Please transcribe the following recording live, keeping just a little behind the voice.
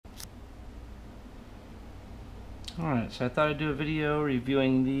Alright, so I thought I'd do a video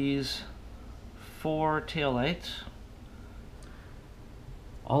reviewing these 4 taillights.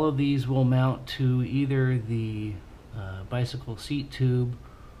 All of these will mount to either the bicycle seat tube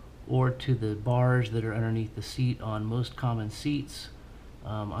or to the bars that are underneath the seat on most common seats.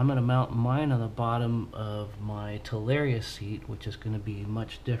 I'm going to mount mine on the bottom of my Talaria seat, which is going to be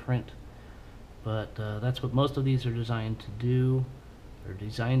much different, but that's what most of these are designed to do,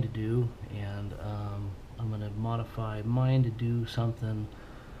 and I'm going to modify mine to do something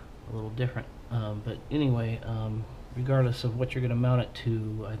a little different. But anyway, regardless of what you're going to mount it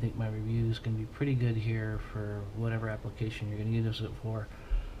to, I think my review is going to be pretty good here for whatever application you're going to use it for.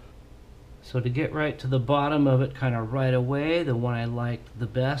 So to get right to the bottom of it kind of right away, the one I liked the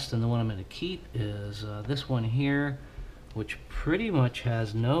best and the one I'm going to keep is this one here, which pretty much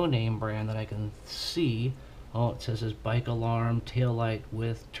has no name brand that I can see. All it says is bike alarm taillight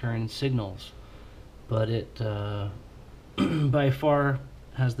with turn signals. But it by far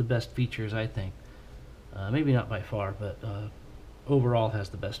has the best features, I think. Maybe not by far, but overall has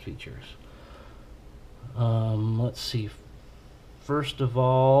the best features. Let's see. First of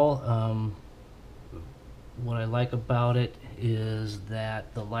all, what I like about it is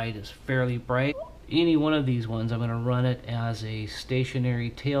that the light is fairly bright. Any one of these ones, I'm going to run it as a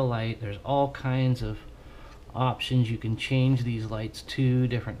stationary tail light. There's all kinds of options you can change these lights to,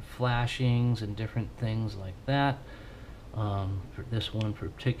 different flashings and different things like that. For this one in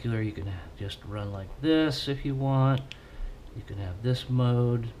particular, you can just run like this if you want. You can have this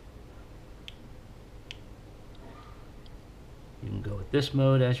mode. You can go with this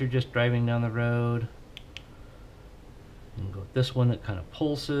mode as you're just driving down the road. You can go with this one that kind of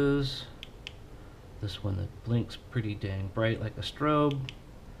pulses. This one that blinks pretty dang bright like a strobe.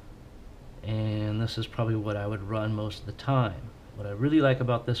 And this is probably what I would run most of the time. What I really like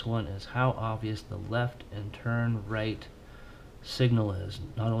about this one is how obvious the left and turn right signal is.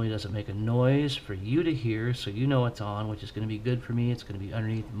 Not only does it make a noise for you to hear, so you know it's on, which is going to be good for me. It's going to be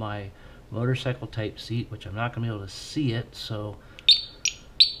underneath my motorcycle type seat, which I'm not going to be able to see it, so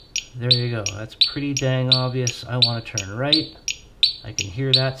there you go. That's pretty dang obvious. I want to turn right. I can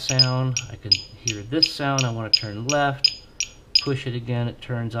hear that sound. I can hear this sound. I want to turn left. Push it again, it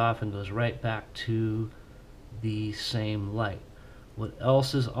turns off and goes right back to the same light. What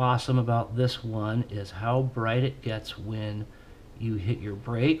else is awesome about this one is how bright it gets when you hit your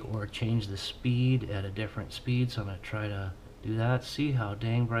brake or change the speed at a different speed. So I'm going to try to do that. See how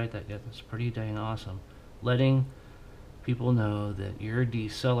dang bright that gets. It's pretty dang awesome. Letting people know that you're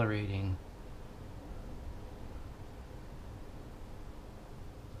decelerating.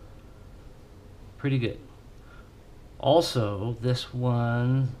 Pretty good. Also, this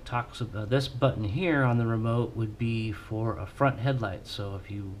one talks about this button here on the remote would be for a front headlight. So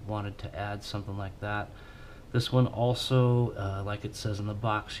if you wanted to add something like that. This one also, like it says in the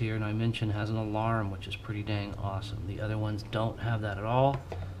box here, and I mentioned, has an alarm, which is pretty dang awesome. The other ones don't have that at all.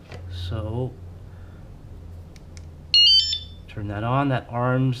 So turn that on. That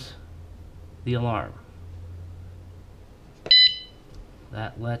arms the alarm.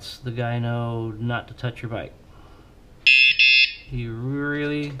 That lets the guy know not to touch your bike. He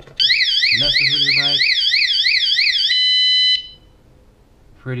really messes with your bike.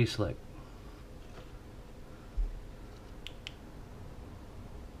 Pretty slick.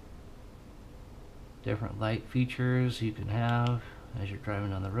 Different light features you can have as you're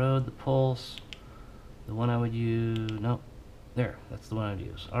driving on the road. The pulse. The one I would use. Nope. There. That's the one I would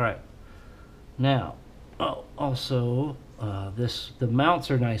use. Alright. Now, also, the mounts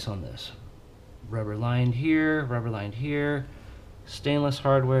are nice on this. Rubber lined here, rubber lined here. Stainless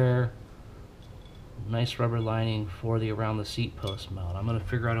hardware, nice rubber lining for the around the seat post mount. I'm going to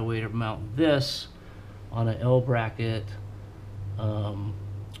figure out a way to mount this on an L bracket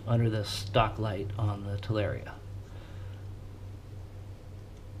under the stock light on the Talaria.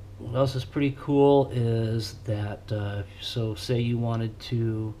 What else is pretty cool is that so say you wanted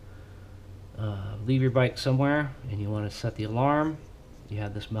to leave your bike somewhere and you want to set the alarm, you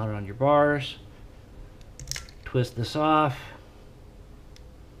have this mounted on your bars. Twist this off.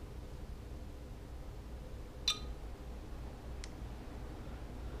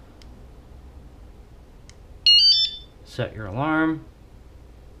 Set your alarm.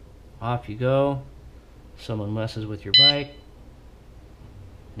 Off you go. Someone messes with your bike.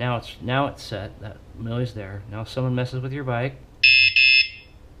 Now it's set. That noise there. Now someone messes with your bike.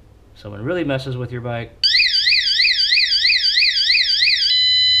 Someone really messes with your bike.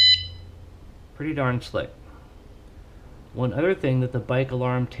 Pretty darn slick. One other thing that the bike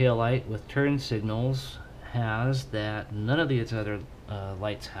alarm taillight with turn signals has that none of these other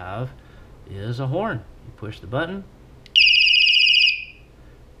lights have is a horn. You push the button.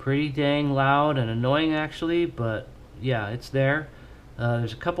 Pretty dang loud and annoying actually, but yeah, it's there.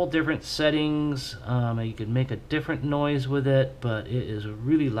 There's a couple different settings. You can make a different noise with it, but it is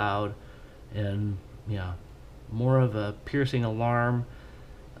really loud and yeah, more of a piercing alarm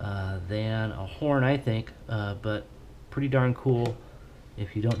than a horn, I think, but pretty darn cool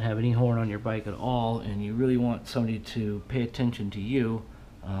if you don't have any horn on your bike at all and you really want somebody to pay attention to you.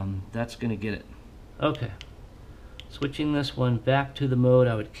 That's going to get it. Okay, switching this one back to the mode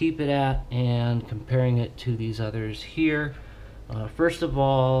I would keep it at and comparing it to these others here. First of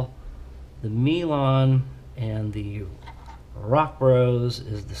all, the MEILAN and the ROCKBROS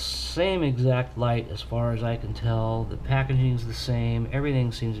is the same exact light as far as I can tell. The packaging is the same.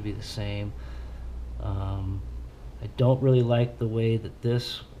 Everything seems to be the same. I don't really like the way that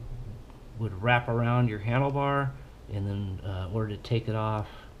this would wrap around your handlebar and then in order to take it off.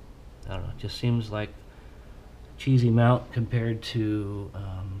 I don't know, it just seems like a cheesy mount compared to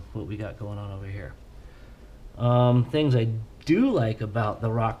what we got going on over here. Things I do like about the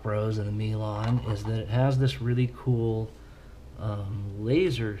ROCKBROS and the MEILAN is that it has this really cool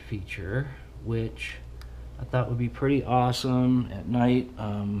laser feature, which I thought would be pretty awesome at night.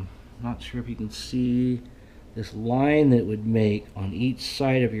 Not sure if you can see this line that would make on each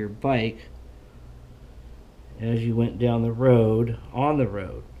side of your bike as you went down the road, on the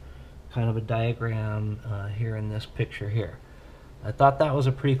road. Kind of a diagram here in this picture here. I thought that was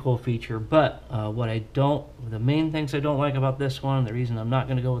a pretty cool feature, but the main things I don't like about this one, the reason I'm not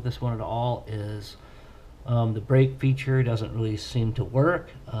going to go with this one at all is the brake feature doesn't really seem to work.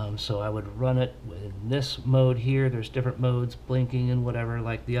 So I would run it in this mode here. There's different modes, blinking and whatever,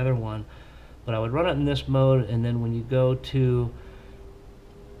 like the other one. But I would run it in this mode, and then when you go to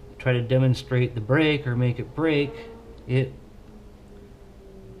try to demonstrate the brake or make it brake, it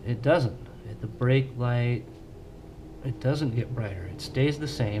doesn't. The brake light, it doesn't get brighter. It stays the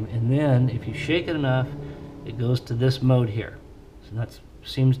same, and then if you shake it enough, it goes to this mode here. So that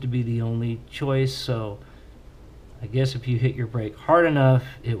seems to be the only choice. So I guess if you hit your brake hard enough,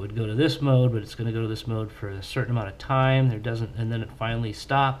 it would go to this mode, but it's going to go to this mode for a certain amount of time. And then it finally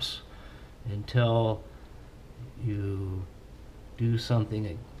stops until you do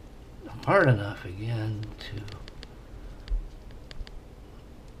something hard enough again to,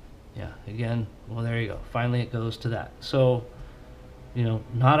 yeah, again, well, there you go. Finally it goes to that. So, you know,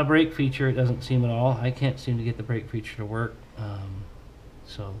 not a brake feature. It doesn't seem at all. I can't seem to get the brake feature to work.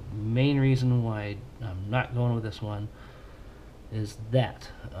 So main reason why I'm not going with this one is that.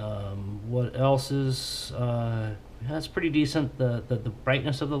 What else is, that's pretty decent. The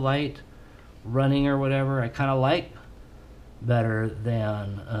brightness of the light running or whatever, I kind of like better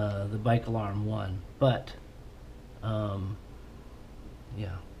than the bike alarm one. But, yeah,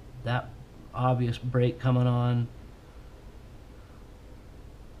 that obvious brake coming on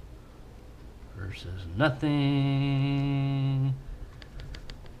versus nothing.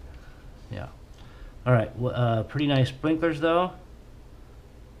 Yeah. Alright, well, pretty nice sprinklers though.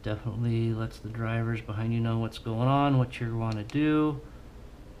 Definitely lets the drivers behind you know what's going on, what you want to do.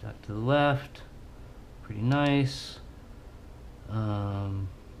 Back to the left. Pretty nice.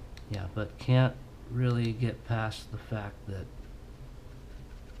 Yeah, but can't really get past the fact that,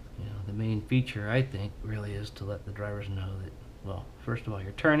 you know, the main feature I think really is to let the drivers know that, well, first of all,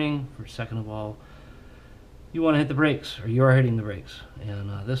 you're turning. Second of all, you want to hit the brakes, or you are hitting the brakes,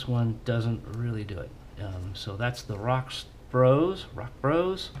 and this one doesn't really do it. So that's the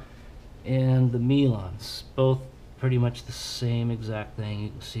ROCKBROS, and the MEILANs, both pretty much the same exact thing. You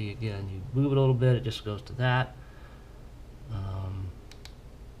can see again, you move it a little bit, it just goes to that.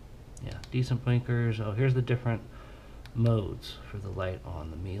 Yeah, decent blinkers. Oh, here's the different modes for the light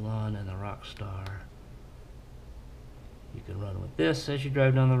on the MEILAN and the Rockstar. You can run with this as you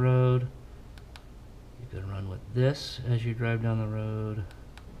drive down the road. You can run with this as you drive down the road.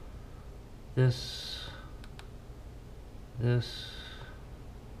 This, this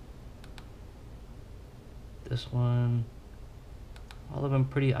one. All of them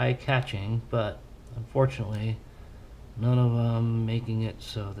pretty eye-catching, but unfortunately, none of them making it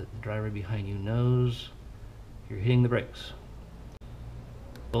so that the driver behind you knows you're hitting the brakes.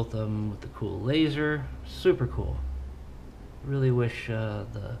 Both of them with the cool laser, super cool. Really wish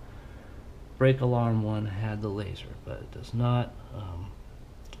the brake alarm one had the laser, but it does not.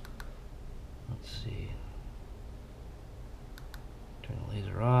 Let's see. Turn the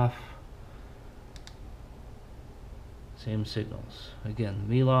laser off. Same signals. Again,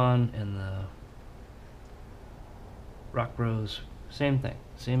 the MEILAN and the ROCKBROS, same thing,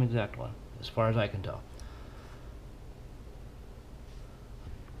 same exact one, as far as I can tell.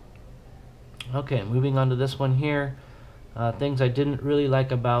 Okay, moving on to this one here. Things I didn't really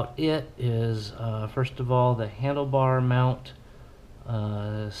like about it is, first of all, the handlebar mount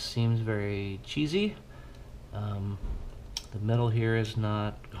seems very cheesy. The metal here is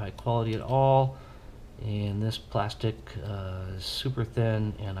not high quality at all, and this plastic is super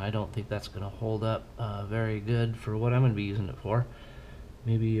thin, and I don't think that's going to hold up very good for what I'm going to be using it for.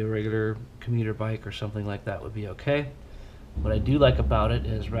 Maybe a regular commuter bike or something like that would be okay. What I do like about it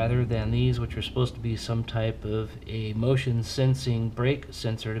is, rather than these, which are supposed to be some type of a motion sensing brake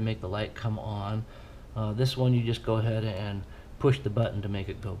sensor to make the light come on, this one you just go ahead and push the button to make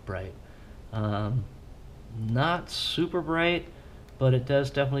it go bright. Not super bright, but it does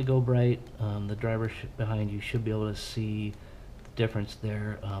definitely go bright. The driver behind you should be able to see the difference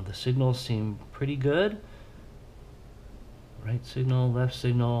there. The signals seem pretty good. Right signal, left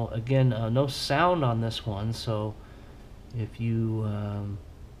signal. Again, no sound on this one, so if you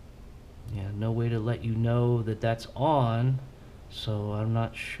yeah, no way to let you know that that's on, so I'm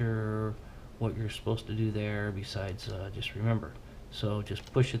not sure what you're supposed to do there besides just remember. So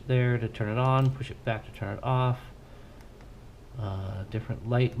just push it there to turn it on, push it back to turn it off. Different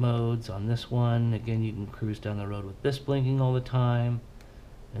light modes on this one. Again, you can cruise down the road with this blinking all the time,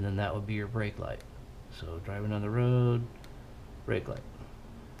 and then that would be your brake light. So driving on the road, brake light.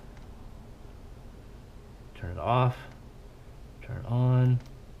 Turn it off, turn it on,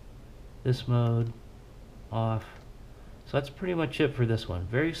 this mode, off. So that's pretty much it for this one.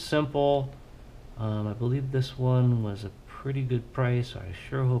 Very simple. I believe this one was a pretty good price. I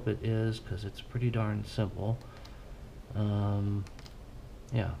sure hope it is, because it's pretty darn simple.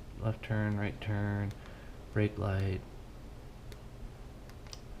 Yeah, left turn, right turn, brake light.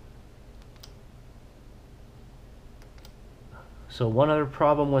 So one other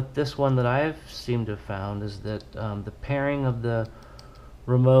problem with this one that I've seemed to have found is that the pairing of the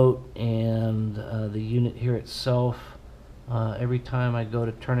remote and the unit here itself, every time I go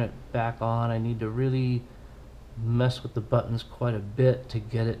to turn it back on, I need to really mess with the buttons quite a bit to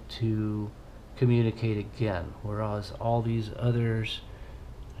get it to communicate again, whereas all these others,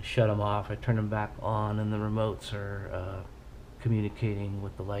 I shut them off, I turn them back on, and the remotes are communicating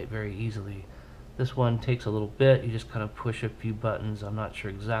with the light very easily. This one takes a little bit. You just kind of push a few buttons. I'm not sure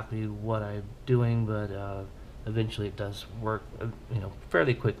exactly what I'm doing, but eventually it does work, you know,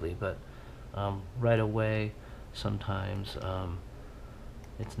 fairly quickly. But right away, sometimes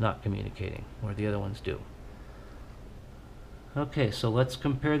it's not communicating, where the other ones do. Okay, so let's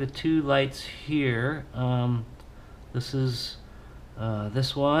compare the two lights here. This is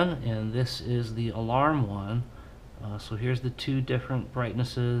this one, and this is the alarm one. So here's the two different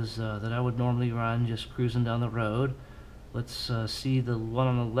brightnesses that I would normally run just cruising down the road. Let's see the one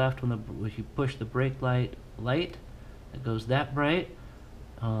on the left when if you push the brake light, it goes that bright.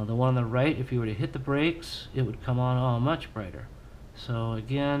 The one on the right, if you were to hit the brakes, it would come on much brighter. So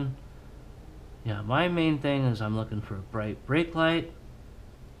again, yeah, my main thing is I'm looking for a bright brake light.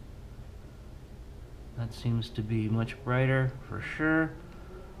 That seems to be much brighter for sure.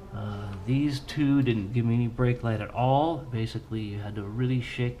 These two didn't give me any brake light at all. Basically, you had to really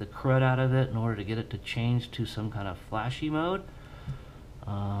shake the crud out of it in order to get it to change to some kind of flashy mode.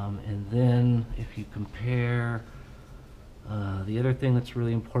 And then if you compare, the other thing that's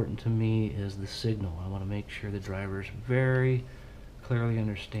really important to me is the signal. I want to make sure the driver very clearly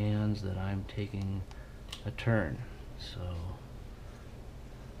understands that I'm taking a turn. So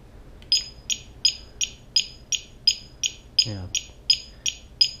yeah,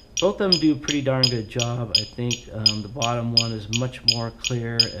 both of them do a pretty darn good job. I think the bottom one is much more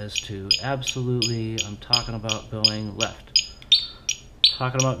clear as to absolutely, I'm talking about going left,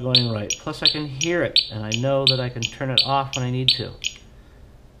 talking about going right. Plus I can hear it, and I know that I can turn it off when I need to.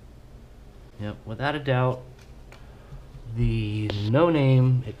 Yep, without a doubt, the no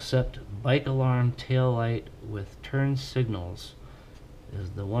name except bike alarm tail light with turn signals is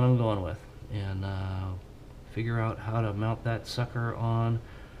the one I'm going with, and figure out how to mount that sucker on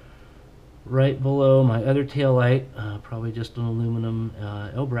right below my other tail light. Probably just an aluminum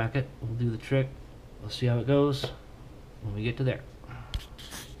L bracket will do the trick. We'll see how it goes when we get to there.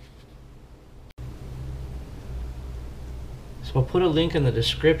 So I'll put a link in the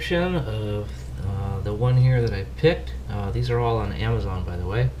description of the one here that I picked. These are all on Amazon, by the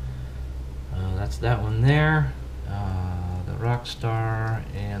way. That's that one there. The Rockstar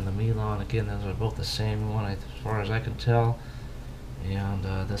and the MEILAN, again, those are both the same one as far as I can tell. And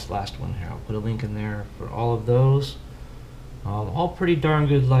this last one here, I'll put a link in there for all of those. All pretty darn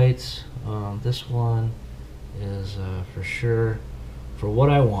good lights. This one is for sure for what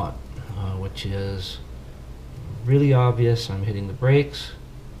I want, which is really obvious. I'm hitting the brakes,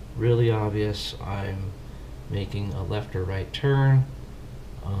 really obvious I'm making a left or right turn.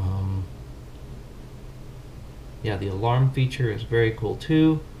 Yeah, the alarm feature is very cool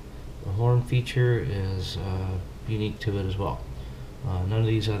too. The horn feature is unique to it as well. None of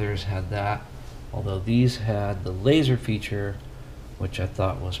these others had that, although these had the laser feature, which I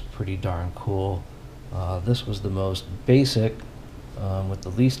thought was pretty darn cool. This was the most basic with the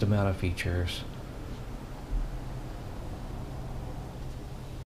least amount of features.